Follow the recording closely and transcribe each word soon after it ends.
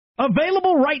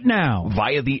Available right now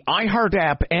via the iHeart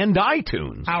app and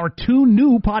iTunes. Our 2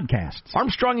 new podcasts.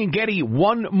 Armstrong and Getty,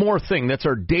 One More Thing. That's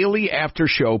our daily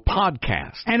after-show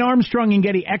podcast. And Armstrong and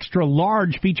Getty Extra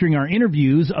Large, featuring our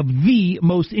interviews of the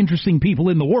most interesting people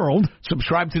in the world.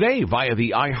 Subscribe today via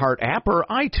the iHeart app or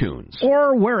iTunes.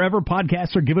 Or wherever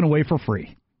podcasts are given away for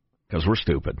free. Because we're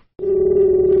stupid.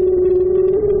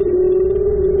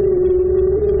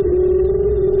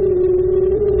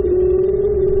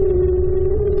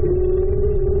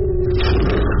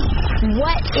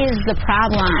 What is the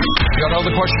problem? You don't know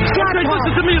the question? Okay,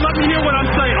 listen to me. Let me hear what I'm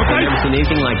saying, okay?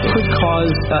 Anything like this could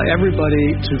cause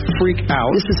everybody to freak out.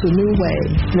 This is a new way.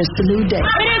 It's a new day.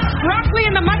 It is broccoli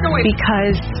in the microwave.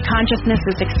 Because consciousness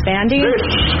is expanding. This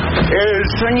is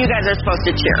when you guys are supposed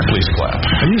to cheer. Please clap.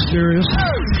 Are you serious?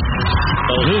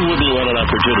 Who wouldn't want an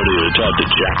opportunity to talk to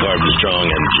Jack Armstrong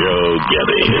and Joe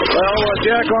Getty? Well,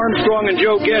 Jack Armstrong and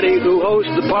Joe Getty, who host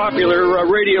the popular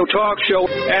radio talk show,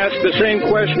 ask the same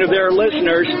question of their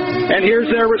listeners, and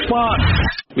here's their response.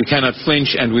 We cannot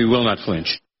flinch, and we will not flinch.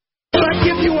 I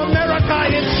give you America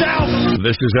itself.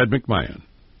 This is Ed McMahon.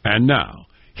 And now,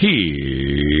 here's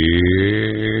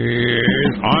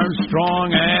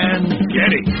Armstrong and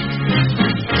Getty.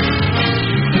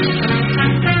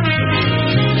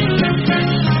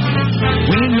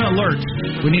 We need an alert.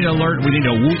 We need an alert. We need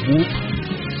a whoop whoop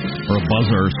or a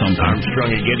buzzer or something.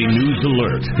 Armstrong and Getty News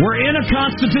Alert. We're in a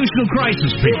constitutional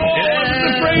crisis, people.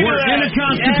 We're in a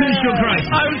constitutional crisis.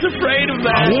 I was afraid of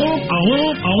that. A whoop.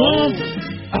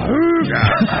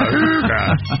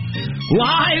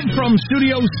 Live from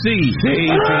Studio C.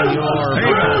 Saving your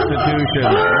Constitution.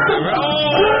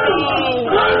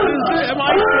 Am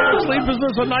I still asleep? Is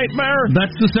this a nightmare?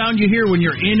 That's the sound you hear when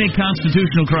you're in a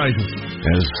constitutional crisis.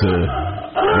 As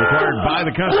required by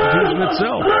the Constitution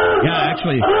itself. Yeah,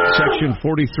 actually, Section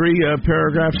 43,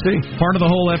 paragraph C. part of the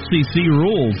whole FCC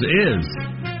rules is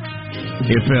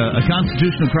if a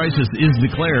constitutional crisis is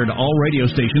declared, all radio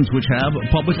stations which have a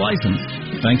public license,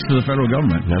 thanks to the federal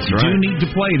government, That's right. do need to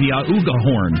play the Auga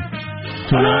horn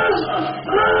to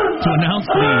announce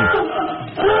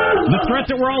the threat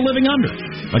that we're all living under,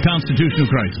 a constitutional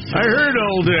crisis. I heard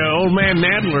old man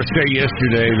Nadler say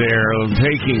yesterday they're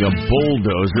taking a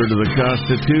bulldozer to the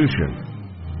Constitution.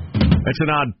 That's an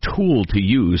odd tool to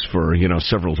use for,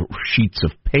 several sheets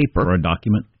of paper. Or a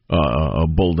document. A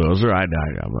bulldozer.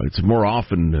 It's more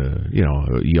often, you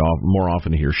more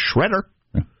often hear shredder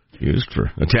used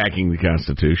for attacking the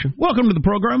Constitution. Welcome to the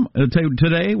program.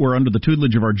 Today, we're under the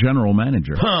tutelage of our general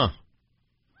manager. Huh.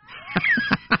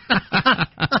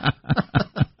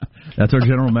 That's our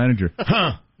general manager.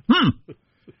 Huh.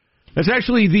 That's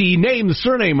actually the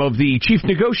surname of the chief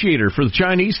negotiator for the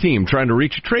Chinese team trying to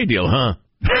reach a trade deal, huh?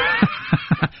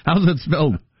 How's it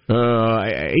spelled?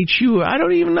 H-U, I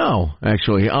don't even know,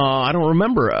 actually. I don't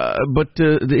remember. But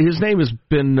his name has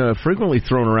been frequently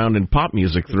thrown around in pop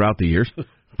music throughout the years.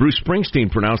 Bruce Springsteen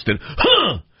pronounced it,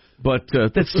 huh! But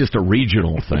that's just a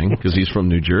regional thing, because he's from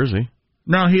New Jersey.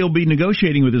 Now he'll be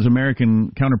negotiating with his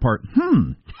American counterpart,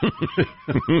 and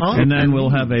then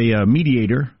we'll have a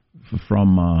mediator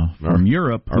from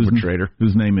Europe, arbitrator,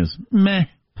 whose name is Meh.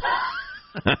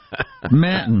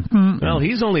 Matt. Well,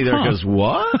 he's only there because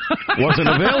what? Wasn't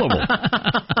available.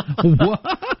 What?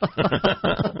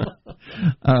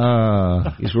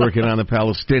 He's working on the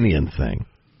Palestinian thing.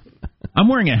 I'm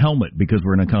wearing a helmet because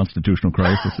we're in a constitutional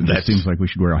crisis. It just seems like we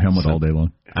should wear a helmet all day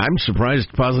long. I'm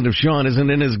surprised Positive Sean isn't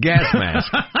in his gas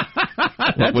mask.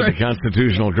 What with the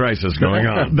constitutional crisis going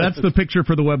on? That's the picture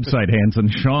for the website, Hanson.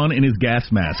 Sean in his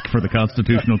gas mask for the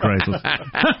constitutional crisis.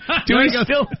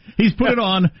 He's put it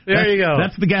on. There you go.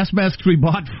 That's the gas masks we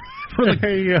bought for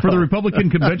the Republican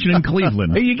convention in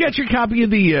Cleveland. Hey, you got your copy of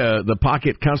the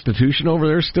pocket Constitution over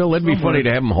there still? That'd be funny to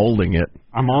have him holding it.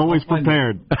 I'm always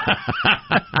prepared.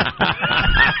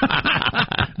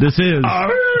 This is...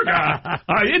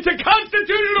 It's a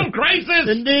constitutional crisis!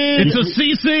 Indeed. It's a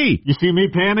CC! You see me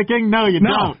panicking? No, you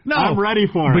don't. No. I'm ready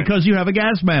for it. Because you have a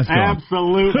gas mask on.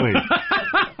 Absolutely.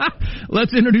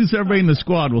 Let's introduce everybody in the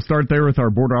squad. We'll start there with our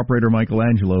board operator,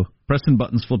 Michelangelo. Pressing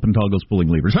buttons, flipping toggles, pulling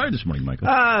levers. How are you this morning, Michael?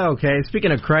 Okay.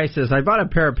 Speaking of crisis, I bought a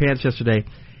pair of pants yesterday,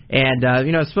 and,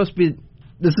 it's supposed to be...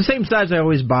 It's the same size I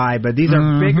always buy, but these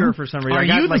are bigger for some reason. Are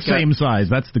you the same size?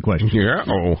 That's the question. Yeah.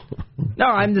 No,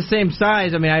 I'm the same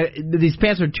size. I mean, these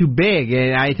pants are too big,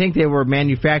 and I think they were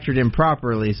manufactured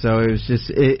improperly, so it was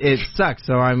just it sucks.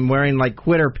 So I'm wearing like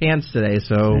quitter pants today.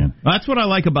 So that's what I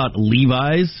like about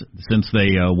Levi's, since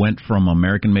they went from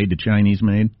American-made to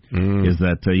Chinese-made, is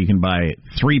that you can buy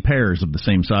 3 pairs of the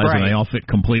same size, and they all fit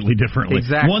completely differently.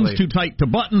 Exactly. One's too tight to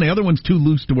button, the other one's too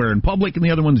loose to wear in public, and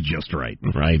the other one's just right.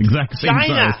 Right. Exactly same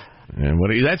size.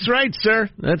 And that's right, sir.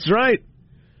 That's right.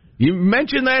 You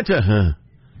mention that to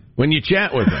when you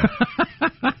chat with him.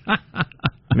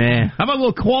 Man, how about a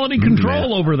little quality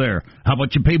control over there? How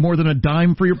about you pay more than a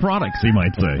dime for your products, he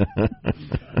might say.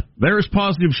 There's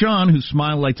Positive Sean, whose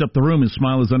smile lights up the room. His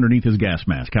smile is underneath his gas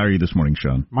mask. How are you this morning,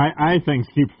 Sean? My eye things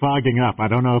keep fogging up. I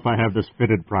don't know if I have this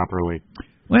fitted properly.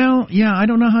 Well, yeah, I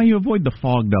don't know how you avoid the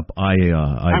fogged up eye.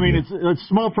 I mean, it's a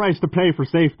small price to pay for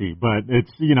safety, but it's,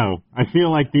 I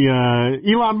feel like the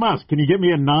Elon Musk. Can you get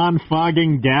me a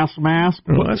non-fogging gas mask?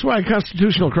 Well, that's why a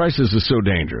constitutional crisis is so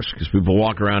dangerous, because people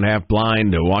walk around half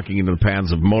blind, walking into the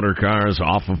paths of motor cars,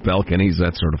 off of balconies,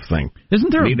 that sort of thing.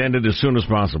 Isn't there need ended as soon as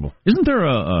possible? Isn't there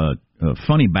a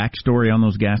funny backstory on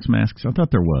those gas masks? I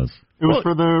thought there was. It was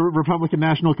for the Republican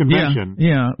National Convention.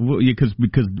 Yeah, because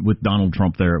with Donald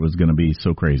Trump there, it was going to be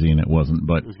so crazy, and it wasn't.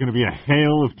 But it was going to be a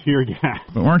hail of tear gas.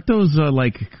 But aren't those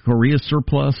like Korea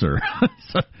surplus or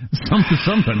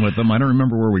something with them? I don't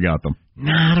remember where we got them.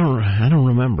 No, I don't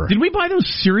remember. Did we buy those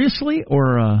seriously,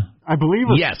 or? I believe.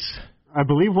 Yes. I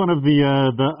believe one of the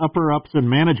upper ups in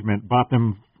management bought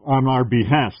them on our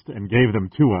behest and gave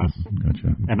them to us.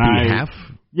 Gotcha. And behest?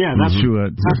 Yeah, that's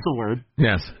the word.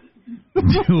 Yes.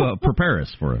 To prepare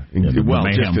us for it.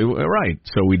 Right.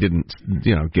 So we didn't,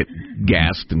 get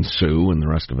gassed and sue and the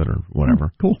rest of it or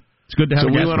whatever. Cool. It's good to have. So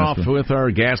a gas we went mask off with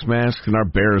our gas masks and our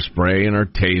bear spray and our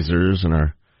tasers and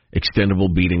our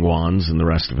extendable beating wands and the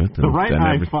rest of it. The right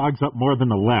eye fogs up more than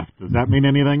the left. Does that mean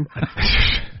anything?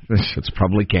 It's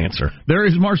probably cancer. There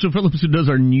is Marshall Phillips, who does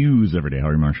our news every day. How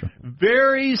are you, Marshall?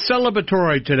 Very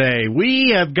celebratory today.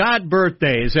 We have got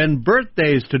birthdays, and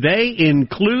birthdays today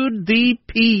include the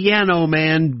piano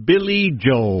man Billy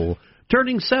Joel,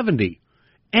 turning 70.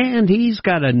 And he's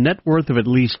got a net worth of at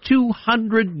least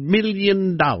 $200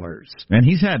 million. And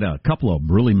he's had a couple of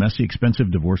really messy,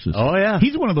 expensive divorces. Oh, yeah.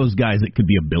 He's one of those guys that could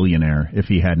be a billionaire if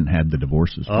he hadn't had the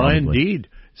divorces. Probably. Oh, indeed.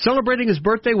 Celebrating his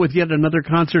birthday with yet another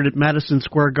concert at Madison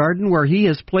Square Garden, where he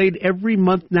has played every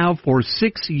month now for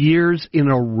 6 years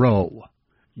in a row,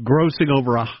 grossing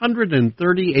over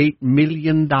 $138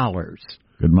 million.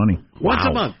 Good money. Once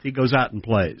a month he goes out and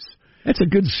plays. That's a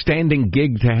good standing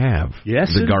gig to have.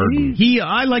 Yes, the Garden.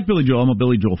 I like Billy Joel. I'm a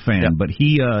Billy Joel fan, but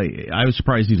I was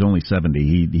surprised he's only 70.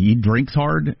 He drinks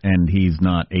hard and he's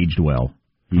not aged well.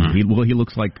 He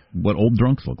looks like what old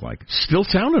drunks look like. Still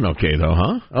sounding okay though,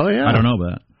 huh? Oh yeah. I don't know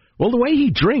that. Well, the way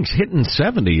he drinks, hitting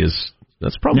 70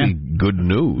 that's probably good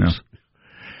news. Yeah.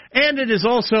 And it is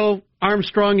also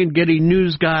Armstrong and Getty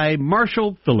news guy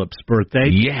Marshall Phillips' birthday.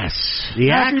 Yes.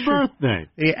 Happy birthday.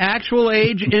 The actual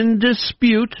age in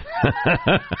dispute.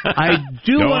 I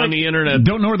do Go on the internet.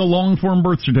 Don't know where the long-form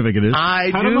birth certificate is.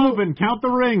 Cut him open. Count the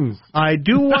rings. I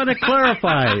do want to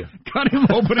clarify. Cut him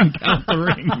open and count the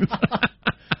rings.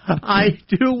 I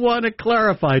do want to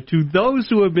clarify to those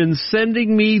who have been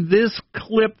sending me this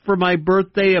clip for my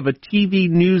birthday of a TV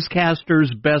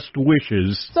newscaster's best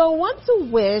wishes. So I want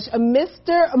to wish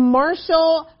Mr.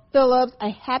 Marshall Phillips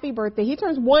a happy birthday. He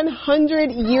turns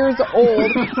 100 years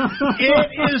old.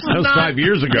 It is that was not 5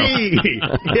 years ago. Me.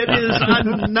 It is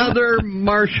another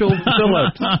Marshall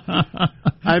Phillips.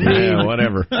 I mean,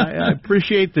 whatever. I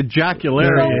appreciate the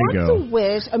jocularity. So I want to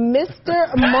wish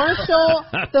Mr. Marshall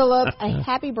Phillips a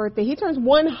happy birthday. He turns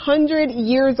 100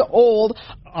 years old.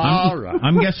 All right.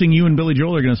 I'm guessing you and Billy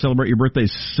Joel are going to celebrate your birthday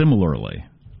similarly.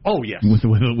 Oh, yes.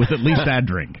 With at least that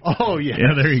drink. Oh, yes.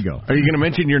 Yeah, there you go. Are you going to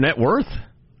mention your net worth?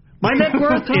 My net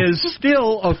worth is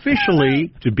still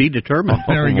officially to be determined.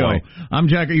 There we go. I'm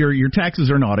Jack. Your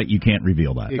taxes are an audit. You can't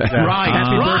reveal that. Exactly. Right.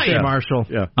 Happy birthday, Marshall.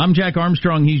 Yeah. I'm Jack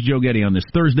Armstrong. He's Joe Getty on this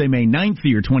Thursday, May 9th, the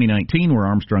year 2019. We're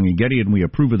Armstrong and Getty, and we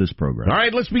approve of this program. All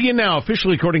right, let's begin now.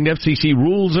 Officially, according to FCC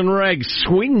rules and regs,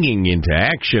 swinging into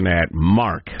action at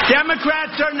Mark.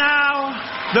 Democrats are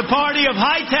now the party of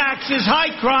high taxes,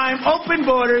 high crime, open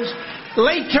borders,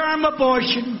 late-term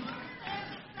abortion,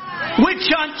 witch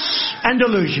hunts, and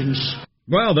delusions.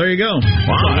 Well, there you go.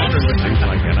 Wow, that seems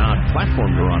like an odd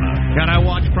platform to run on. God, I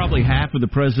watched probably half of the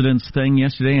president's thing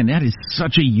yesterday, and that is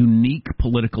such a unique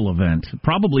political event,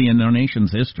 probably in our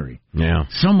nation's history. Yeah.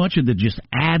 So much of the just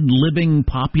ad-libbing,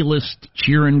 populist,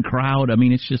 cheering crowd. I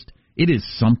mean, it is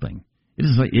something.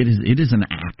 It is an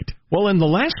act. Well, and the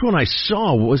last one I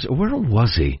saw was, where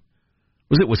was he?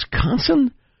 Was it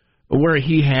Wisconsin? Where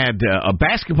he had a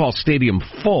basketball stadium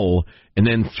full, and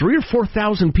then 3,000 or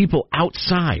 4,000 people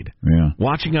outside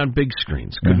watching on big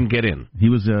screens. Couldn't get in. He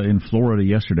was in Florida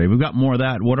yesterday. We've got more of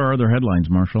that. What are other headlines,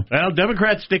 Marshall? Well,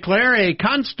 Democrats declare a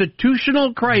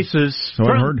constitutional crisis. So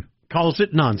I heard. Calls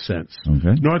it nonsense.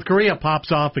 Okay. North Korea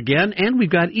pops off again, and we've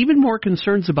got even more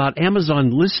concerns about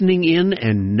Amazon listening in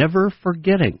and never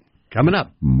forgetting. Coming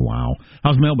up. Wow.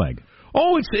 How's mailbag?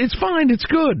 Oh, it's fine. It's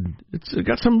good. It's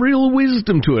got some real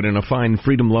wisdom to it and a fine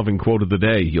freedom-loving quote of the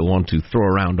day you'll want to throw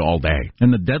around all day.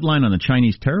 And the deadline on the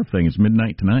Chinese tariff thing is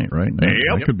midnight tonight, right?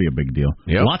 That could be a big deal.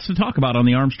 Yep. Lots to talk about on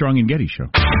the Armstrong and Getty Show.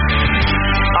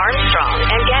 Armstrong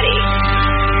and Getty.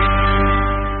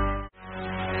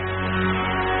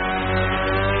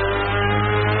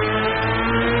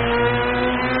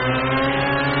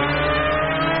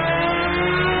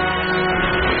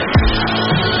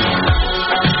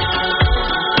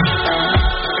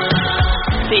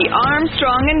 The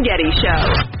Armstrong and Getty Show.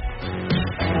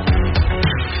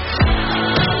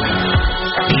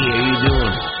 Hey, how you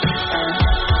doing?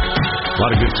 A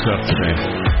lot of good stuff today.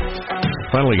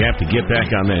 Finally have to get back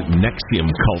on that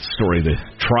Nexium cult story. The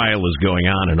trial is going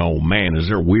on, and oh man, is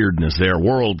there weirdness there.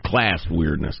 World-class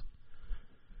weirdness.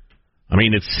 I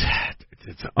mean, it's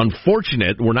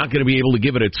unfortunate we're not going to be able to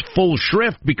give it its full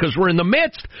shrift because we're in the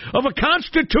midst of a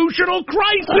constitutional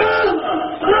crisis.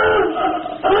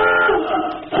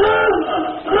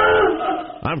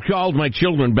 I've called my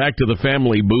children back to the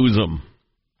family bosom,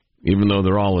 even though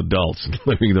they're all adults and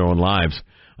living their own lives.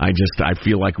 I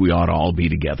feel like we ought to all be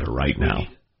together right now.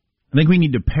 I think we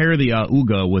need to pair the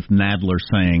Uga with Nadler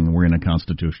saying we're in a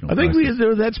constitutional crisis. I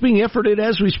think that's being efforted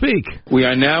as we speak. We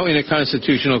are now in a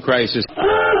constitutional crisis.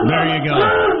 There you go.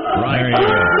 Right. There you go.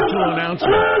 Official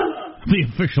announcement. The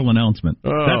official announcement.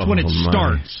 That's when it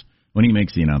starts, when he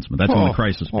makes the announcement. That's when the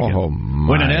crisis begins.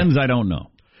 When it ends, I don't know.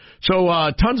 So,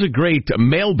 tons of great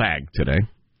mailbag today.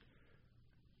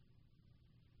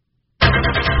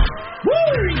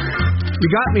 You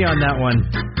got me on that one.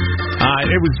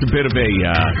 It was a bit of a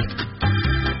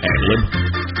ad-lib.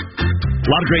 A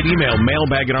lot of great email.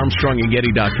 Mailbag at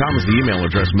ArmstrongandGetty.com is the email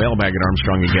address. Mailbag at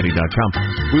ArmstrongandGetty.com.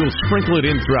 We will sprinkle it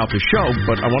in throughout the show,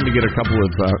 but I wanted to get a couple of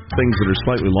things that are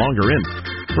slightly longer in.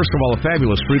 First of all, a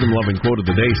fabulous freedom-loving quote of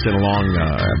the day sent along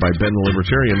by Ben the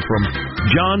Libertarian from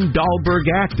John Dahlberg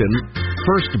Acton,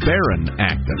 1st Baron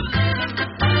Acton.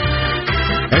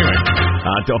 Anyway,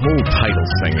 the whole title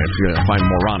thing I find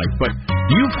moronic, but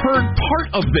you've heard part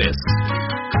of this.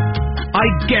 I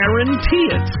guarantee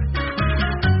it.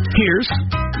 Here's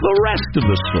the rest of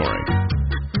the story.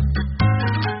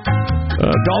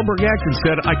 Dahlberg Acton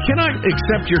said, I cannot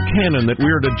accept your canon that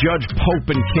we are to judge Pope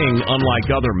and King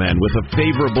unlike other men with a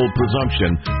favorable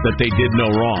presumption that they did no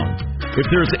wrong. If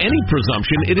there's any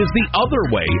presumption, it is the other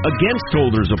way, against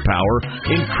holders of power,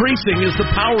 increasing as the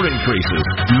power increases.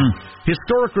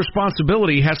 Historic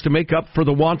responsibility has to make up for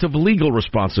the want of legal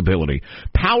responsibility.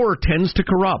 Power tends to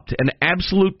corrupt, and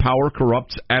absolute power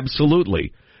corrupts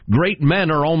absolutely. Great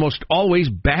men are almost always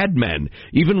bad men,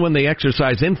 even when they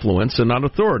exercise influence and not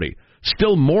authority.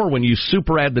 Still more when you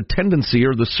superadd the tendency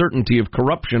or the certainty of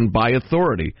corruption by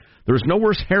authority. There is no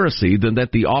worse heresy than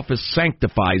that the office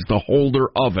sanctifies the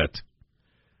holder of it.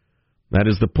 That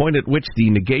is the point at which the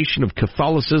negation of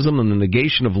Catholicism and the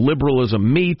negation of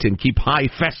liberalism meet and keep high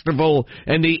festival,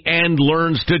 and the end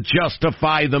learns to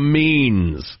justify the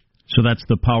means. So that's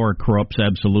the power corrupts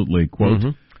absolutely quote.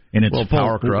 Mm-hmm. And it's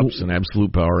power corrupts and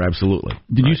absolute power absolutely.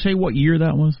 Did you say what year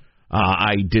that was?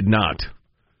 I did not.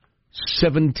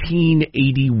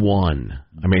 1781.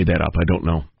 I made that up. I don't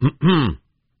know.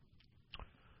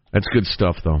 That's good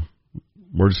stuff, though.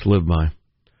 Words to live by.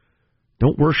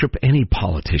 Don't worship any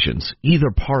politicians,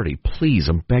 either party. Please,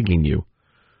 I'm begging you.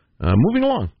 Moving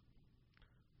along.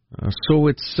 So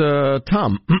it's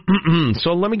Tom.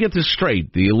 So let me get this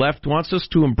straight. The left wants us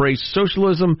to embrace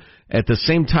socialism. At the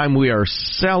same time, we are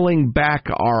selling back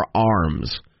our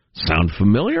arms. Sound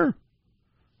familiar?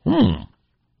 I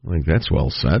think that's well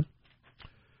said.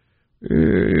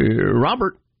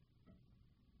 Robert.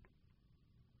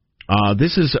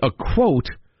 This is a quote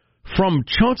from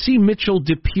Chauncey Mitchell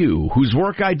Depew, whose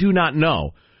work I do not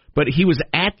know, but he was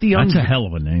at the... That's a hell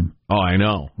of a name. Oh, I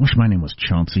know. I wish my name was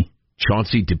Chauncey.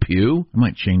 Chauncey Depew? I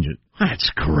might change it.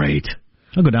 That's great.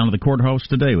 I'll go down to the courthouse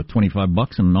today with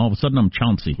 $25, and all of a sudden I'm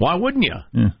Chauncey. Why wouldn't you?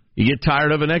 Yeah. You get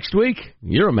tired of it next week?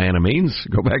 You're a man of means.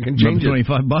 Go back and change it.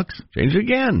 $25? Change it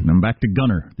again. And I'm back to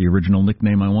Gunner, the original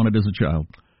nickname I wanted as a child.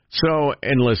 So,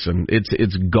 and listen,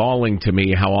 it's galling to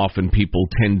me how often people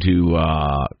tend to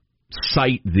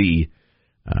cite the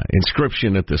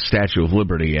inscription at the Statue of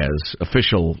Liberty as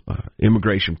official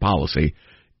immigration policy.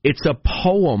 It's a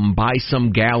poem by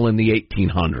some gal in the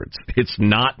 1800s. It's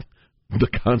not the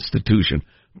Constitution.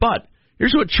 But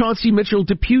here's what Chauncey Mitchell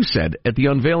Depew said at the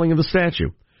unveiling of the statue.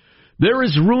 There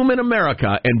is room in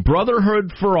America and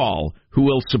brotherhood for all who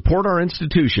will support our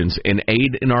institutions and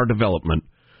aid in our development.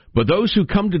 But those who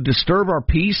come to disturb our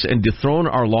peace and dethrone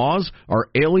our laws are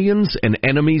aliens and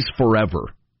enemies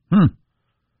forever.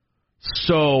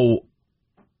 So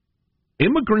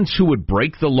immigrants who would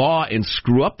break the law and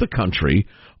screw up the country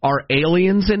are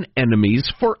aliens and enemies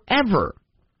forever.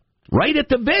 Right at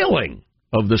the veiling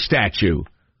of the statue,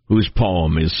 whose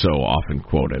poem is so often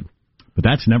quoted. But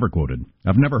that's never quoted.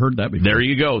 I've never heard that before. There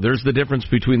you go. There's the difference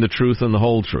between the truth and the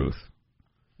whole truth.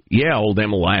 Yeah, old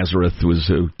Emma Lazarus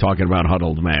was talking about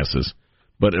huddled masses.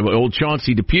 But old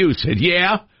Chauncey Depew said,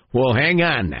 yeah, well, hang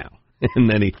on now. And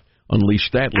then he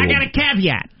unleashed that little... I got a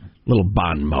caveat. Little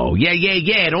bon mot. Yeah,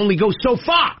 it only goes so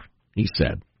far, he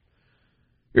said.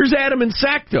 Here's Adam in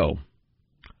Sacto.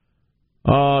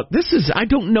 I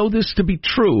don't know this to be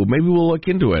true. Maybe we'll look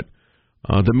into it.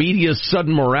 The media's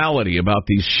sudden morality about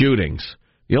these shootings.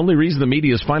 The only reason the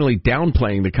media is finally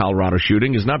downplaying the Colorado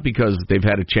shooting is not because they've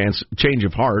had a change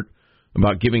of heart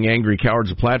about giving angry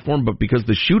cowards a platform, but because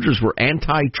the shooters were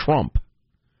anti-Trump.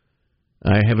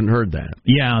 I haven't heard that.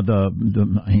 Yeah, to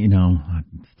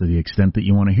the extent that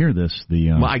you want to hear this,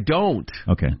 well, I don't.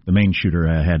 Okay, the main shooter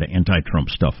had anti-Trump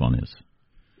stuff on his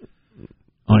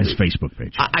Facebook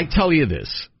page. I tell you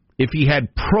this. If he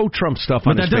had pro-Trump stuff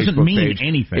on his Facebook page, that doesn't mean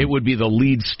anything. It would be the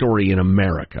lead story in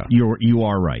America. You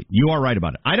are right. You are right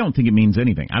about it. I don't think it means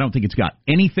anything. I don't think it's got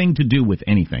anything to do with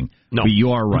anything. No. But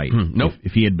you are right. Nope.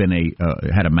 If he had been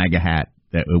had a MAGA hat,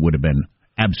 that it would have been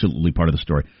absolutely part of the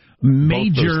story.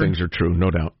 Both those things are true,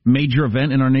 no doubt. Major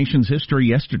event in our nation's history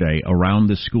yesterday around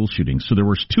this school shooting. So there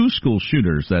was 2 school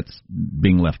shooters. That's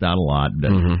being left out a lot,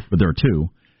 but there are 2.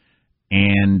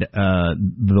 And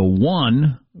the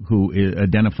one who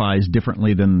identifies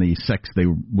differently than the sex they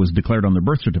was declared on their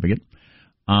birth certificate.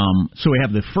 So we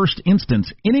have the first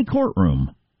instance in a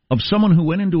courtroom of someone who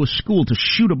went into a school to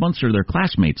shoot a bunch of their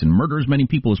classmates and murder as many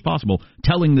people as possible,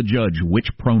 telling the judge which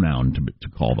pronoun to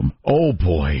call them. Oh,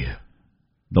 boy.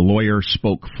 The lawyer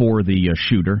spoke for the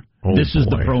shooter. Oh, this is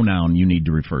the pronoun you need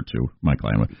to refer to, my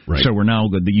client. Right. So we're now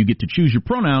good that you get to choose your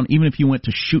pronoun, even if you went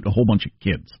to shoot a whole bunch of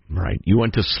kids. Right. You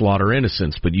went to slaughter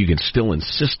innocents, but you can still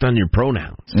insist on your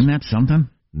pronouns. Isn't that something?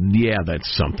 Yeah,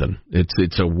 that's something.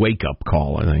 It's a wake-up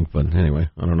call, I think. But anyway,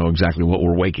 I don't know exactly what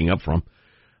we're waking up from.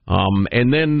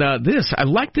 And then this. I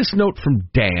like this note from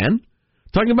Dan,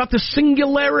 talking about the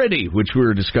singularity, which we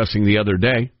were discussing the other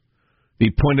day.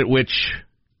 The point at which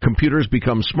computers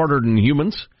become smarter than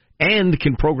humans and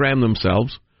can program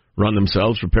themselves, run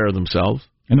themselves, repair themselves.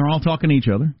 And they're all talking to each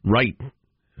other. Right.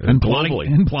 And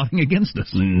plotting against us.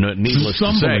 Needless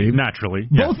to say. Naturally.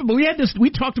 Both of them. We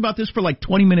talked about this for like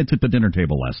 20 minutes at the dinner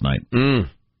table last night.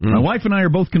 My wife and I are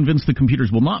both convinced the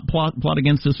computers will not plot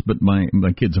against us, but my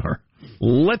kids are.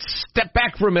 Let's step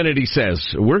back for a minute, he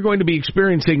says. We're going to be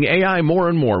experiencing AI more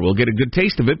and more. We'll get a good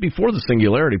taste of it before the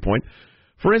singularity point.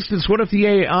 For instance, what if the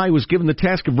AI was given the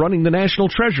task of running the national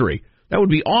treasury? That would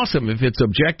be awesome if its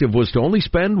objective was to only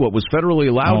spend what was federally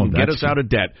allowed and get us out of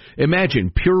debt.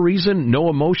 Imagine, pure reason, no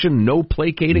emotion, no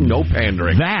placating, no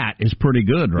pandering. That is pretty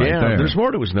good right there. There's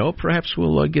more to his note. Perhaps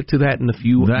we'll get to that in a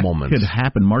few moments. That could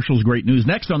happen. Marshall's great news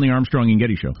next on the Armstrong and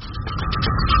Getty Show.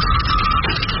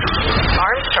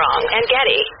 Armstrong and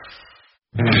Getty.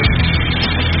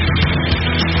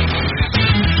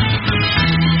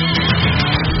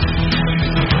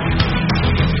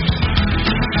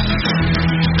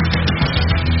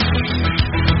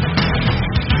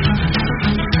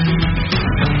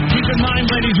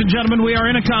 Ladies and gentlemen, we are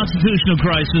in a constitutional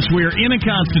crisis. We are in a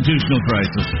constitutional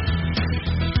crisis.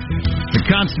 A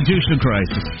constitutional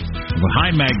crisis of a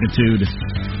high magnitude.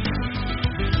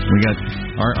 We got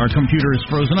our computer is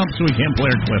frozen up, so we can't play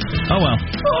our clip. Oh, well.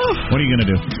 What are you going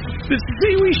to do?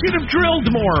 See, we should have drilled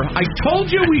more. I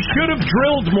told you we should have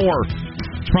drilled more.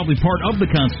 It's probably part of the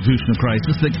constitutional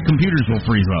crisis that computers will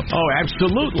freeze up. Oh,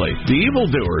 absolutely. The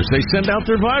evildoers, they send out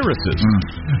their viruses.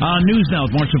 News now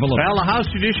with Marshall Phillips. Well, the House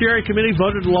Judiciary Committee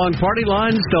voted along party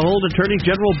lines to hold Attorney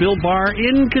General Bill Barr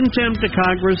in contempt of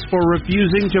Congress for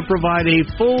refusing to provide a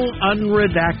full,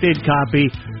 unredacted copy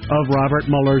of Robert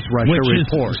Mueller's Russia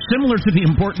report. Which is similar to the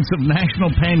importance of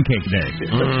National Pancake Day.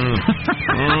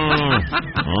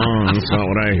 That's not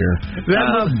what I hear.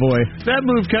 That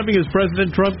move coming as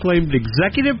President Trump claimed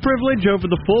executive privilege over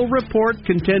the full report,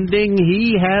 contending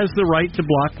he has the right to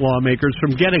block lawmakers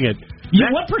from getting it. Yeah,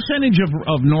 what percentage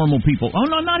of normal people,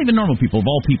 not even normal people, of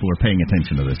all people are paying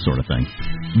attention to this sort of thing?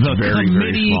 The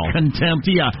committee contempt,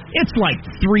 it's like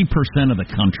 3% of the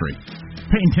country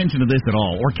paying attention to this at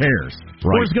all, or cares,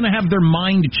 or is going to have their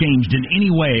mind changed in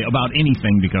any way about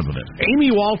anything because of it.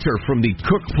 Amy Walter from the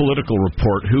Cook Political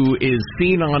Report, who is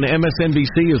seen on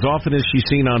MSNBC as often as she's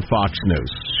seen on Fox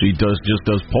News. She just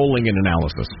does polling and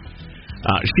analysis.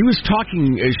 She was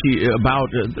talking about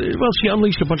she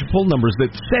unleashed a bunch of poll numbers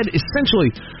that said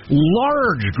essentially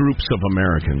large groups of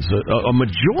Americans, a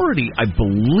majority, I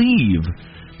believe,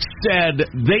 said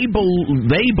they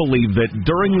believe that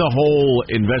during the whole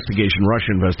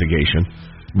Russia investigation,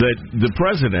 that the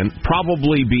president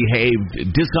probably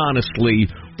behaved dishonestly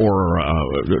or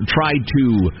tried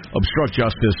to obstruct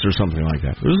justice or something like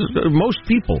that. Most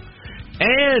people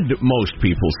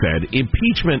said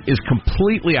impeachment is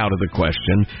completely out of the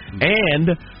question,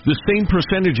 and the same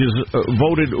percentages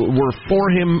voted were for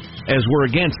him as were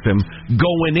against him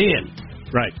going in.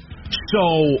 Right.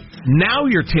 So now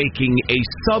you're taking a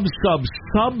sub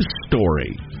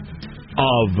story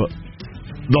of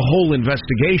the whole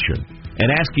investigation and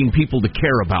asking people to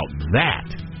care about that.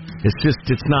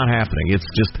 It's not happening.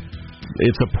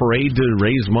 It's a parade to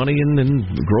raise money and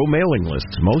grow mailing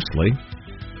lists, mostly.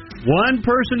 One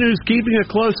person who's keeping a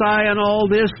close eye on all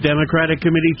this, Democratic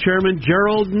Committee Chairman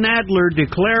Gerald Nadler,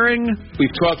 declaring,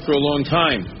 "We've talked for a long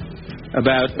time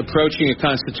about approaching a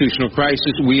constitutional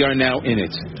crisis. We are now in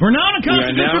it. We're not in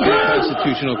a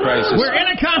constitutional crisis. We're in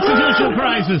a constitutional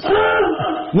crisis.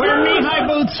 Wear knee-high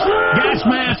boots, gas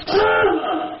masks.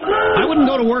 I wouldn't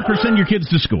go to work or send your kids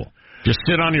to school. Just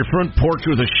sit on your front porch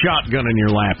with a shotgun in your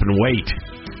lap and wait."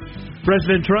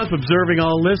 President Trump, observing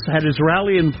all this, at his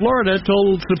rally in Florida,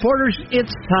 told supporters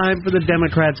it's time for the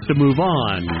Democrats to move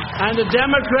on. And the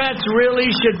Democrats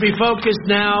really should be focused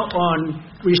now on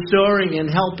restoring and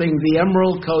helping the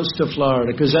Emerald Coast of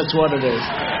Florida, because that's what it is.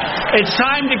 It's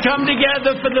time to come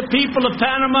together for the people of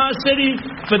Panama City,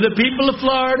 for the people of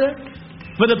Florida,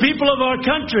 for the people of our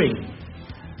country.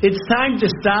 It's time to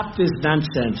stop this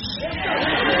nonsense.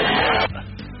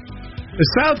 The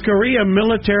South Korea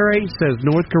military says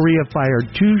North Korea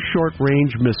fired 2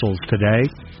 short-range missiles today.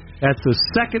 That's the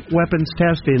second weapons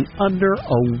test in under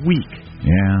a week.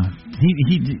 Yeah.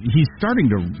 He's starting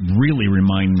to really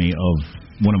remind me of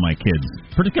one of my kids,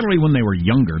 particularly when they were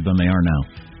younger than they are now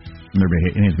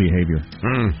in his behavior.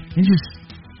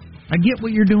 I get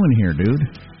what you're doing here, dude.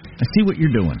 I see what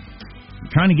you're doing.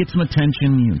 You're trying to get some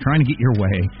attention. You're trying to get your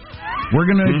way. We're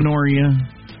going to ignore you.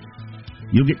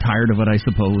 You'll get tired of it, I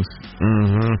suppose.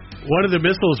 One of the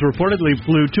missiles reportedly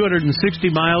flew 260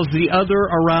 miles, the other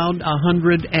around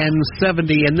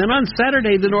 170. And then on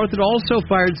Saturday, the North had also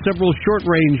fired several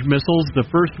short-range missiles, the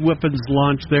first weapons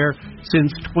launch there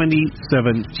since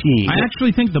 2017. I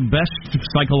actually think the best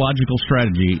psychological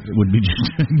strategy would be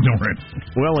just to ignore it.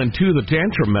 Well, and to the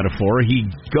tantrum metaphor,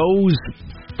 he goes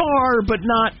far, but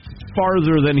not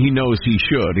farther than he knows he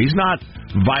should. He's not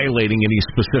violating any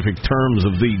specific terms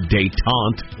of the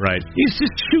détente. Right. He's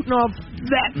just shooting off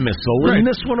that missile and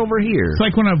this one over here. It's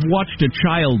like when I've watched a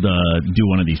child do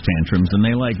one of these tantrums and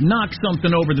they knock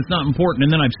something over that's not important,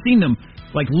 and then I've seen them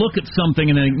look at something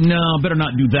and they no, better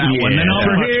not do that one. Then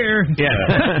over here.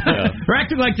 They're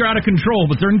acting like they're out of control,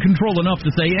 but they're in control enough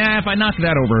to say, if I knock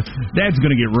that over, Dad's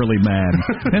going to get really mad.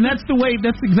 And that's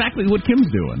exactly what Kim's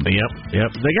doing.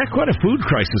 Yep. They got quite a food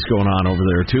crisis going on over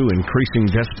there, too.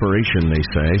 Increasing desperation, they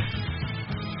say.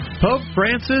 Pope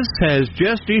Francis has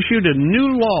just issued a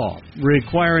new law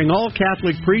requiring all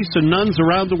Catholic priests and nuns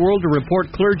around the world to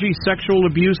report clergy sexual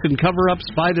abuse and cover-ups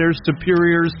by their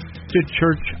superiors to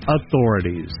church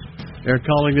authorities. They're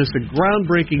calling this a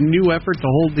groundbreaking new effort to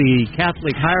hold the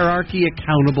Catholic hierarchy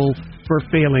accountable for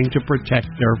failing to protect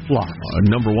their flock.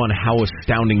 Number one, how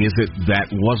astounding is it that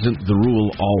wasn't the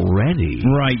rule already?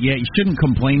 Right, yeah, you shouldn't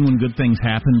complain when good things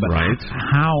happen, but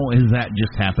how is that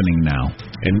just happening now?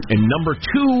 And number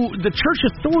two, the church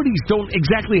authorities don't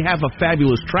exactly have a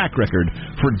fabulous track record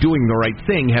for doing the right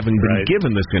thing, having been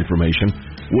given this information.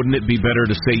 Wouldn't it be better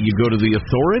to say you go to the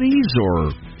authorities,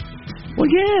 or... Well,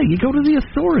 yeah, you go to the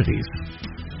authorities.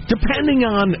 Depending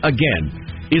on, again,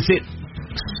 is it...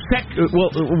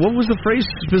 what was the phrase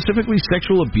specifically?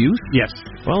 Sexual abuse? Yes.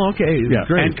 Well, okay. Yeah.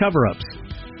 Great. And cover-ups.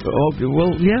 Okay,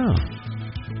 well, yeah.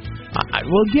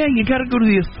 You got to go to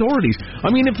the authorities. I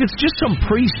mean, if it's just some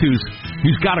priest who's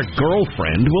got a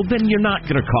girlfriend, well, then you're not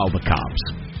going to call the cops.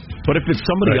 But if it's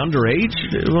somebody underage,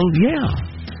 well, yeah.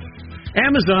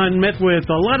 Amazon met with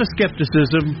a lot of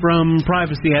skepticism from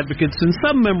privacy advocates and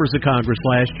some members of Congress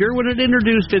last year when it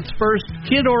introduced its first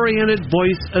kid-oriented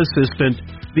voice assistant,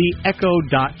 the Echo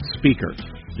Dot speaker,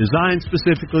 designed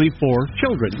specifically for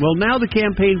children. Well, now the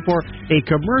campaign for a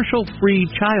commercial-free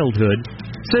childhood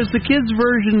says the kids'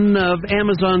 version of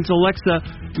Amazon's Alexa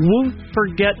won't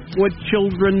forget what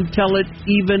children tell it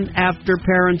even after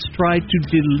parents try to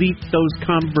delete those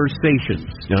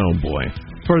conversations. Oh, boy.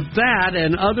 For that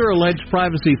and other alleged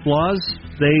privacy flaws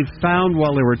they've found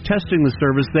while they were testing the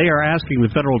service, they are asking the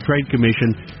Federal Trade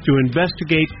Commission to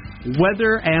investigate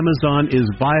whether Amazon is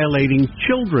violating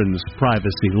children's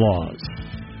privacy laws.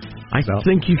 I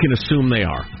think you can assume they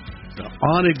are.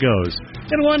 on it goes.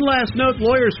 And one last note,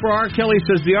 lawyers for R. Kelly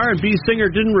says the R&B singer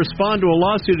didn't respond to a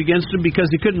lawsuit against him because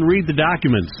he couldn't read the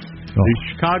documents. The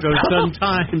Chicago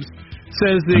Sun-Times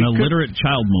says an illiterate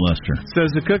child molester.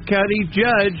 Says the Cook County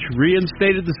judge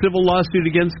reinstated the civil lawsuit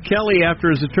against Kelly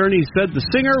after his attorney said the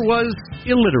singer was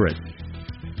illiterate.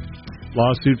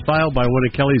 Lawsuit filed by one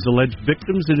of Kelly's alleged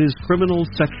victims in his criminal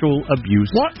sexual abuse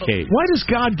case. Why does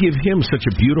God give him such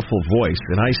a beautiful voice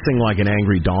and I sing like an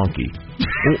angry donkey?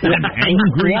 An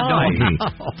angry donkey?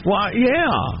 Why,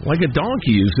 yeah, like a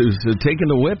donkey who's taking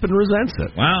the whip and resents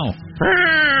it. Wow.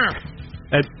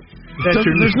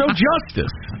 There's no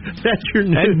justice. That's your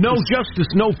news. And no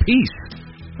justice, no peace.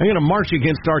 I'm going to march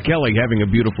against R. Kelly having a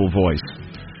beautiful voice.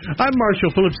 I'm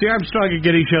Marshall Phillips, the Armstrong and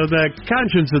Getty Show, the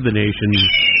conscience of the nation.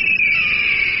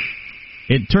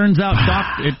 It turns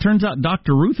out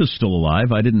Dr. Ruth is still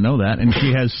alive. I didn't know that. And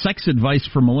she has sex advice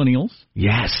for millennials.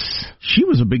 Yes. She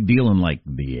was a big deal in, like,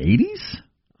 the 80s?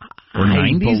 Or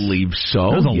 90s? I believe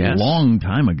so. That was a long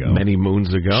time ago. Many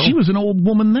moons ago. She was an old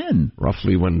woman then.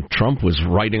 Roughly when Trump was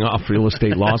writing off real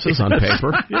estate losses on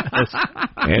paper. Yes.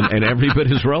 And every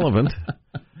bit is relevant.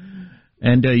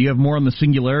 And you have more on the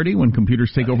singularity when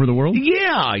computers take over the world?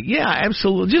 Yeah,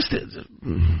 absolutely. Just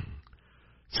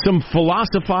some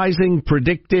philosophizing,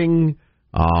 predicting,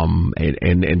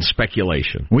 and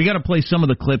speculation. We got to play some of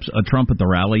the clips of Trump at the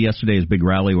rally yesterday, his big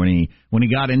rally, when he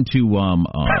got into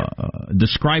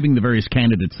describing the various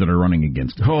candidates that are running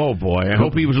against him. Oh boy, I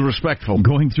hope he was respectful.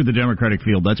 Going through the Democratic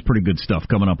field, that's pretty good stuff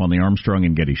coming up on the Armstrong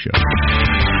and Getty Show.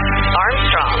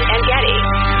 Armstrong and Getty.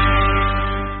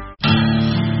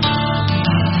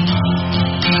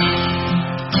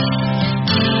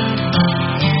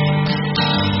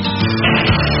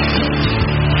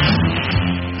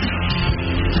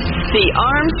 The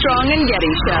Armstrong and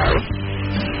Getty Show.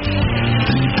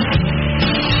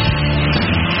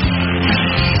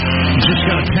 Just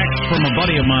got a text from a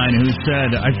buddy of mine who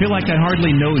said, I feel like I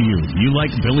hardly know you. You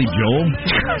like Billy Joel?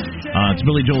 It's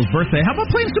Billy Joel's birthday. How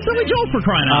about playing some Billy Joel for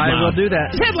crying out loud? I will do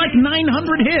that. He's had like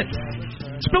 900 hits.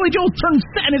 It's Billy Joel turns,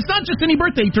 and it's not just any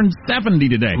birthday, he turned 70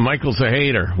 today. Michael's a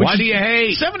hater. Why do you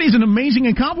hate? 70 is an amazing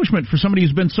accomplishment for somebody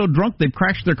who's been so drunk they've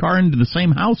crashed their car into the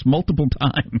same house multiple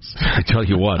times. I tell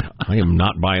you what, I am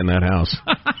not buying that house.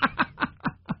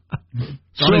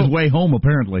 On his way home,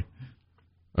 apparently.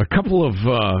 A couple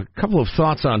of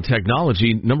thoughts on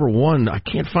technology. Number one, I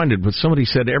can't find it, but somebody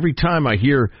said every time I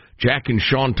hear Jack and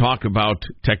Sean talk about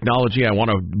technology, I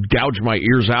want to gouge my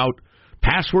ears out.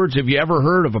 Passwords, have you ever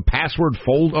heard of a password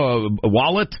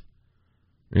wallet?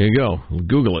 There you go.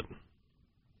 Google it.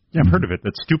 Yeah, I've heard of it.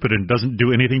 That's stupid and doesn't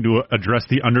do anything to address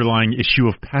the underlying issue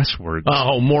of passwords.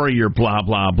 Oh, more of your blah,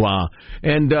 blah, blah.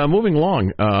 And moving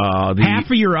along. Half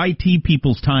of your IT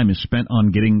people's time is spent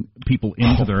on getting people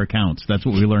into their accounts. That's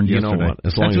what we learned yesterday. You know what?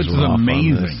 As long as we're off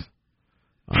amazing. On this.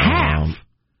 Half.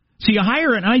 So you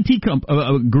hire an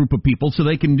IT group of people so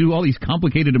they can do all these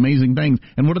complicated, amazing things.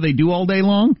 And what do they do all day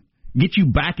long? Get you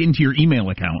back into your email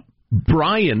account.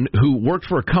 Brian, who worked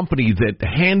for a company that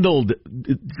handled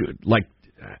like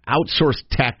outsourced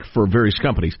tech for various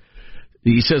companies,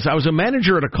 he says, I was a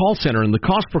manager at a call center, and the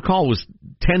cost per call was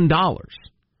 $10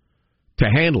 to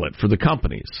handle it for the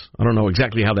companies. I don't know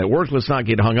exactly how that worked. Let's not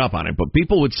get hung up on it. But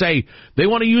people would say they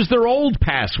want to use their old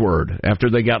password after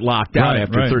they got locked out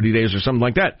after 30 days or something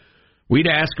like that. We'd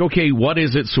ask, okay, what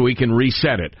is it so we can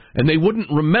reset it? And they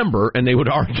wouldn't remember, and they would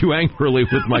argue angrily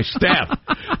with my staff.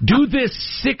 Do this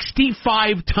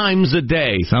 65 times a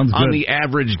day. Sounds good. On the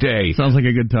average day. Sounds like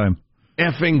a good time.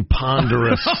 Effing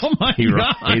ponderous. Oh, my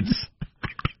God.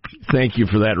 Thank you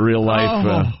for that real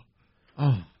life.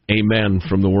 Amen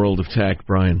from the world of tech,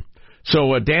 Brian.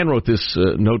 So Dan wrote this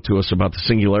note to us about the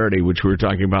singularity, which we were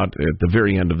talking about at the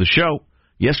very end of the show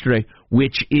yesterday,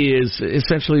 which is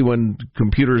essentially when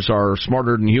computers are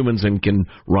smarter than humans and can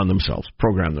run themselves,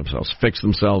 program themselves, fix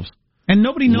themselves, and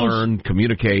nobody knows, learn,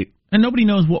 communicate. And nobody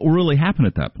knows what will really happen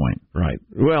at that point. Right.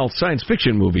 Well, science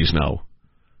fiction movies know.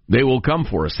 They will come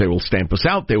for us. They will stamp us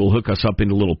out. They will hook us up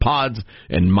into little pods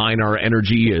and mine our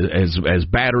energy as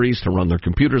batteries to run their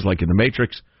computers like in The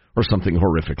Matrix or something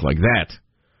horrific like that.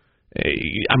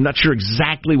 I'm not sure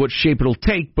exactly what shape it'll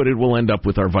take, but it will end up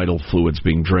with our vital fluids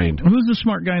being drained. Who's the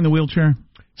smart guy in the wheelchair?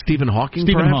 Stephen Hawking,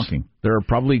 Stephen perhaps? Hawking. There are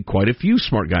probably quite a few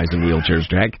smart guys in wheelchairs,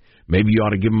 Jack. Maybe you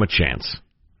ought to give them a chance.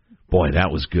 Boy,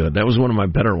 that was good. That was one of my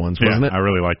better ones, wasn't it? I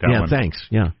really liked that one. Yeah, thanks.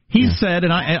 Yeah. He said,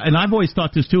 and I've always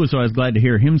thought this too, so I was glad to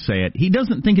hear him say it. He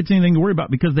doesn't think it's anything to worry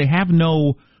about because they have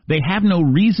no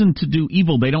reason to do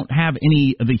evil. They don't have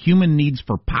any of the human needs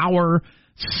for power,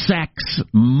 sex,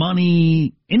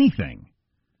 money, anything.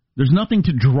 There's nothing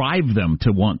to drive them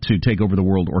to want to take over the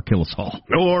world or kill us all.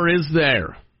 Or is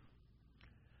there?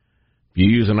 You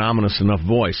use an ominous enough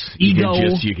voice. Ego.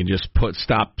 You can just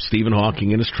stop Stephen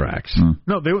Hawking in his tracks.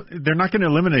 No, they're not going to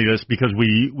eliminate us because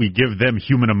we give them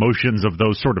human emotions of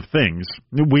those sort of things.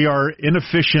 We are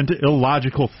inefficient,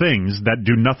 illogical things that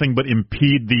do nothing but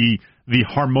impede the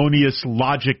harmonious,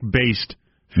 logic-based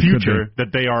future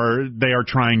that they are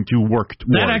trying to work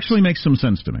towards. That actually makes some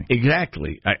sense to me.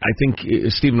 Exactly. I think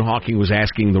Stephen Hawking was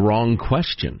asking the wrong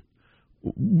question.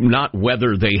 Not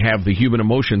whether they have the human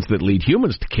emotions that lead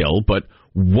humans to kill, but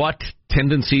what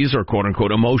tendencies or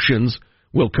quote-unquote emotions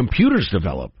will computers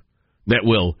develop that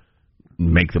will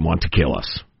make them want to kill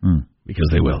us? Because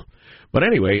they will. But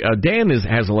anyway, Dan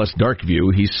has a less dark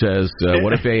view. He says,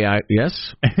 what if AI...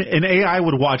 Yes? An AI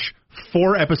would watch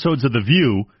 4 episodes of The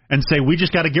View and say, we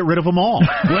just got to get rid of them all.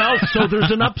 Well, so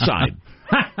there's an upside.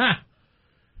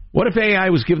 What if AI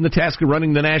was given the task of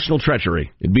running the national treasury?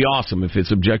 It'd be awesome if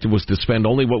its objective was to spend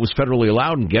only what was federally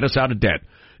allowed and get us out of debt.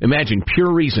 Imagine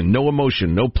pure reason, no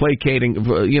emotion, no placating.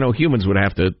 Humans would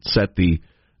have to set the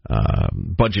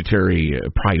budgetary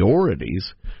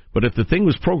priorities. But if the thing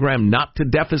was programmed not to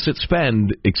deficit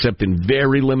spend, except in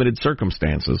very limited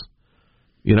circumstances,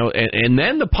 and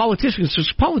then the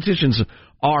politicians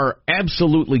are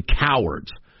absolutely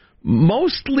cowards,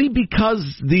 mostly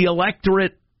because the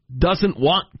electorate doesn't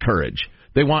want courage.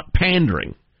 They want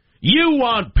pandering. You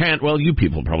want well, you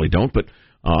people probably don't, but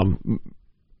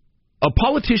a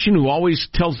politician who always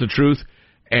tells the truth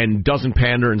and doesn't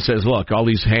pander and says, look, all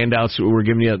these handouts we're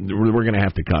giving you, we're going to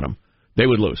have to cut them. They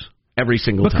would lose every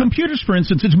single time. But computers, for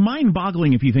instance, it's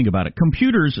mind-boggling if you think about it.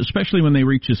 Computers, especially when they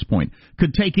reach this point,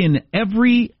 could take in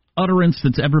every utterance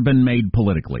that's ever been made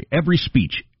politically, every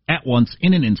speech at once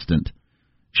in an instant,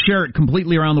 share it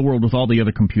completely around the world with all the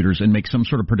other computers, and make some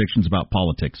sort of predictions about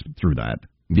politics through that.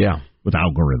 Yeah. With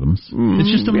algorithms.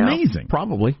 It's just amazing. Yeah,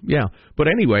 probably, yeah. But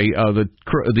anyway,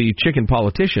 the chicken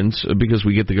politicians, because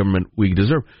we get the government we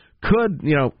deserve, could,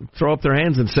 throw up their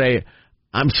hands and say,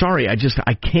 I'm sorry, I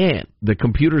can't. The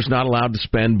computer's not allowed to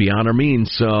spend beyond our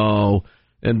means, so...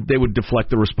 And they would deflect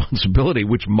the responsibility,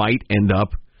 which might end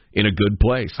up in a good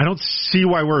place. I don't see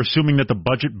why we're assuming that the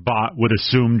budget bot would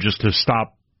assume just to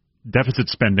stop deficit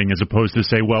spending as opposed to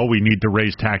say, well, we need to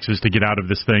raise taxes to get out of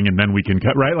this thing and then we can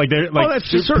cut, right? Like they're that's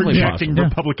certainly projecting possible.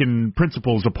 Republican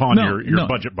principles upon your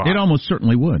budget bot. It almost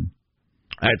certainly would.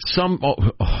 At some...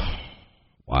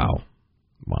 Wow.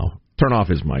 Turn off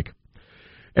his mic.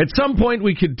 At some point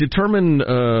we could determine...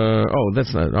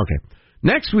 that's not... Okay.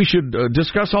 Next, we should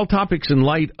discuss all topics in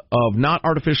light of not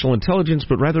artificial intelligence,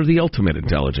 but rather the ultimate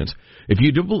intelligence. If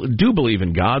you do believe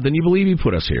in God, then you believe He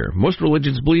put us here. Most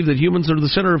religions believe that humans are the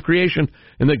center of creation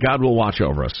and that God will watch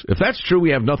over us. If that's true,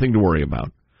 we have nothing to worry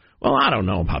about. Well, I don't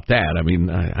know about that. I mean,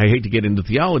 I hate to get into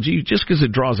theology just because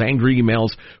it draws angry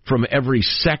emails from every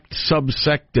sect,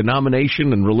 subsect,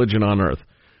 denomination, and religion on earth.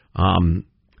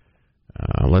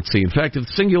 Let's see. In fact, if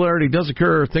the singularity does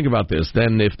occur, think about this.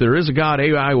 Then if there is a God,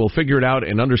 AI will figure it out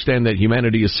and understand that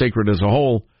humanity is sacred as a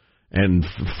whole. And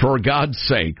for God's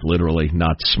sake, literally,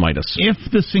 not smite us. If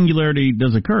the singularity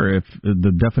does occur, if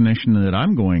the definition that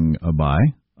I'm going by,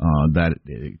 that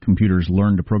computers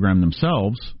learn to program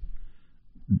themselves,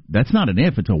 that's not an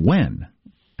if, it's a when.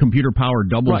 Computer power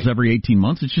doubles every 18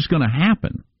 months. It's just going to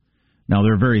happen. Now,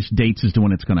 there are various dates as to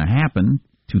when it's going to happen.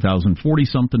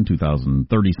 2040-something,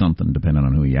 2030-something, depending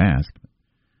on who you ask.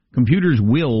 Computers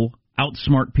will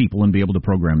outsmart people and be able to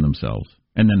program themselves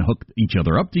and then hook each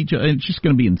other up to each other. It's just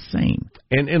going to be insane.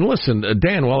 And listen,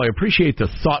 Dan, while I appreciate the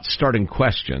thought-starting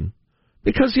question,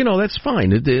 because, that's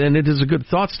fine, and it is a good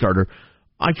thought starter,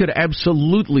 I could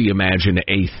absolutely imagine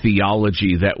a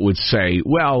theology that would say,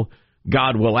 well,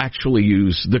 God will actually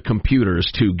use the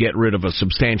computers to get rid of a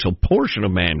substantial portion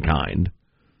of mankind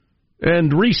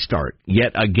and restart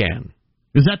yet again.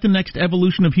 Is that the next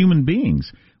evolution of human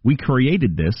beings? We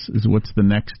created this. Is going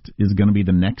to be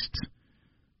the next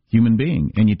human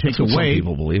being. And you take away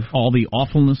all the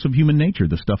awfulness of human nature,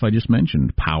 the stuff I just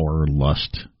mentioned, power,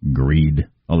 lust, greed,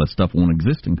 all that stuff won't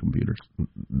exist in computers.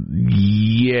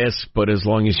 Yes, but as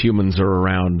long as humans are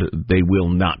around, they will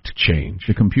not change.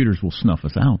 The computers will snuff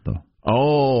us out, though.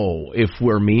 Oh, if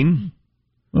we're mean?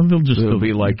 Well, they'll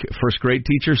be like first-grade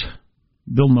teachers?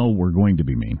 They'll know we're going to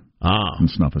be mean and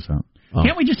snuff us out.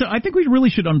 Can't we just... I think we really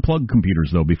should unplug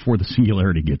computers, though, before the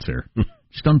singularity gets here.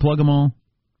 Just unplug them all,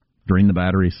 drain the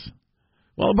batteries.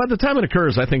 Well, by the time it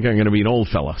occurs, I think I'm going to be an old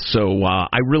fella, so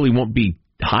I really won't be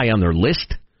high on their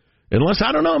list. Unless,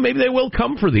 I don't know, maybe they will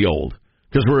come for the old,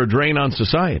 because we're a drain on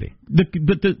society. But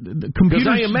the computers... Because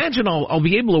I imagine I'll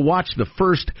be able to watch the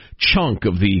first chunk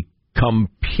of the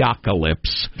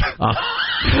Compyacalypse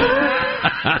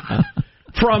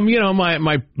from,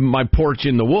 my porch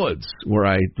in the woods where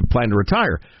I plan to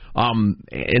retire.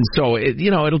 And so,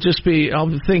 it'll just be, I'll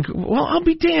think, well, I'll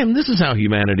be damned, this is how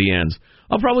humanity ends.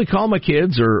 I'll probably call my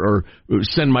kids or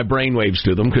send my brainwaves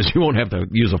to them, because you won't have to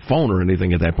use a phone or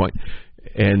anything at that point,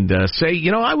 and say,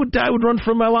 I would run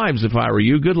for my lives if I were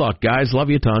you. Good luck, guys. Love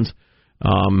you tons.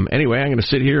 Anyway, I'm going to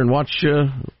sit here and watch,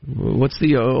 what's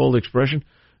the old expression?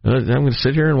 I'm going to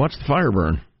sit here and watch the fire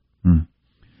burn.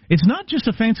 It's not just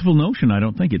a fanciful notion, I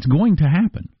don't think. It's going to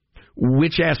happen.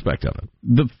 Which aspect of it?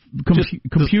 The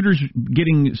computers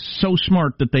getting so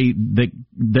smart that they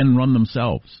then run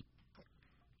themselves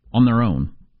on their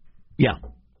own. Yeah.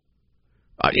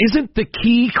 Isn't the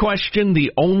key question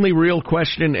the only real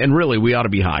question? And really, we ought to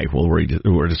be high while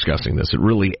we're discussing this. It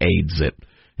really aids it.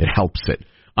 It helps it.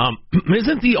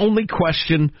 Isn't the only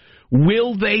question,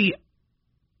 will they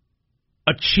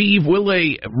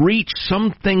reach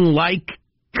something like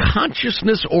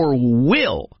consciousness or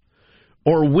will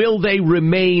they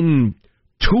remain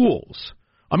tools?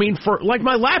 I mean,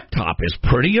 my laptop is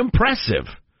pretty impressive,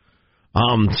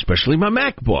 especially my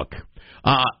MacBook.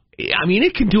 I mean,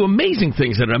 it can do amazing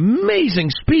things at an amazing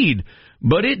speed,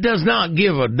 but it does not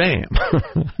give a damn.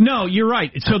 No, you're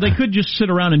right. So they could just sit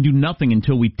around and do nothing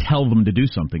until we tell them to do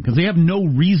something, because they have no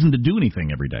reason to do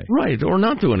anything every day. Right, or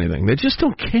not do anything. They just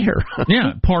don't care.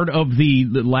 Yeah, part of the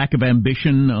lack of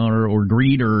ambition or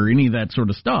greed or any of that sort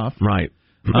of stuff. Right.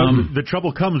 The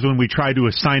trouble comes when we try to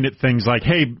assign it things like,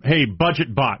 hey,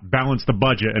 budget bot, balance the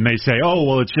budget, and they say, oh,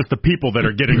 well, it's just the people that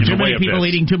are getting in the way of this. Too many people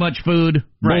eating too much food,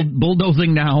 right.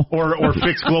 Bulldozing now. Or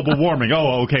fix global warming.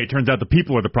 Oh, okay, it turns out the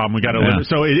people are the problem. We got to limit.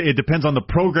 So it depends on the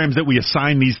programs that we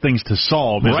assign these things to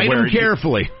solve. Write them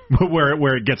carefully.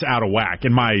 Where it gets out of whack,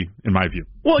 in my view.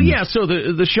 Well, yeah, so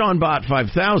the Sean Bot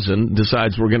 5000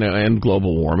 decides we're going to end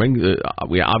global warming.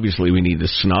 We need to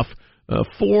snuff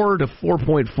 4 to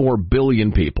 4.4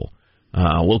 billion people.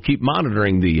 We'll keep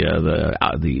monitoring the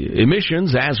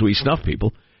emissions as we snuff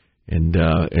people. And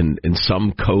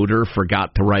some coder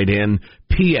forgot to write in,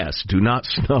 P.S., do not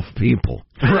snuff people.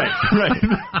 Right.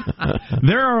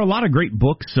 There are a lot of great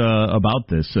books about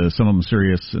this. Some of them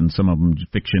serious and some of them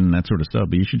fiction, that sort of stuff.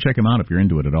 But you should check them out if you're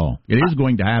into it at all. It is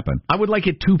going to happen. I would like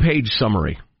a 2-page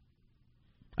summary.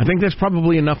 I think that's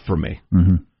probably enough for me.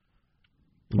 Mm-hmm.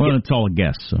 Well, it's all a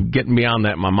guess. So. Getting beyond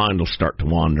that, my mind will start to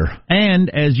wander. And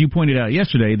as you pointed out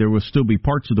yesterday, there will still be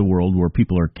parts of the world where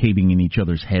people are caving in each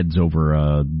other's heads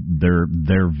over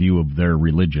their view of their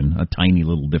religion, a tiny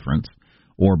little difference,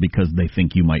 or because they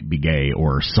think you might be gay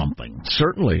or something.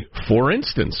 Certainly. For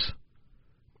instance,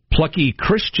 plucky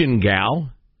Christian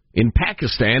gal in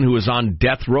Pakistan who is on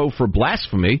death row for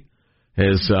blasphemy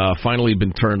has finally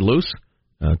been turned loose.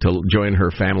 To join her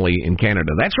family in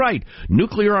Canada. That's right.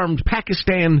 Nuclear-armed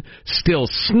Pakistan still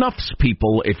snuffs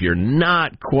people if you're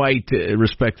not quite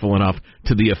respectful enough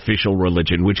to the official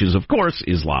religion, which is, of course,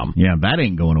 Islam. Yeah, that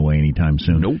ain't going away anytime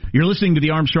soon. Nope. You're listening to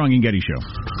the Armstrong and Getty Show.